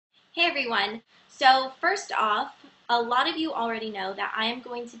Hey everyone! So first off, a lot of you already know that I am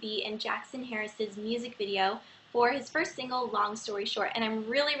going to be in Jackson Harris's music video for his first single, Long Story Short, and I'm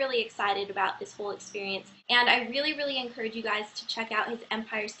really excited about this whole experience. And I really encourage you guys to check out his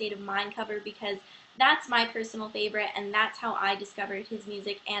Empire State of Mind cover because that's my personal favorite and that's how I discovered his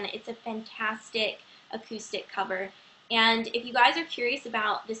music, and it's a fantastic acoustic cover. And if you guys are curious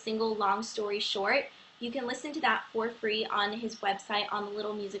about the single Long Story Short, you can listen to that for free on his website on the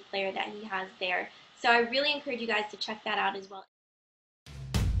little music player that he has there. So I really encourage you guys to check that out as well.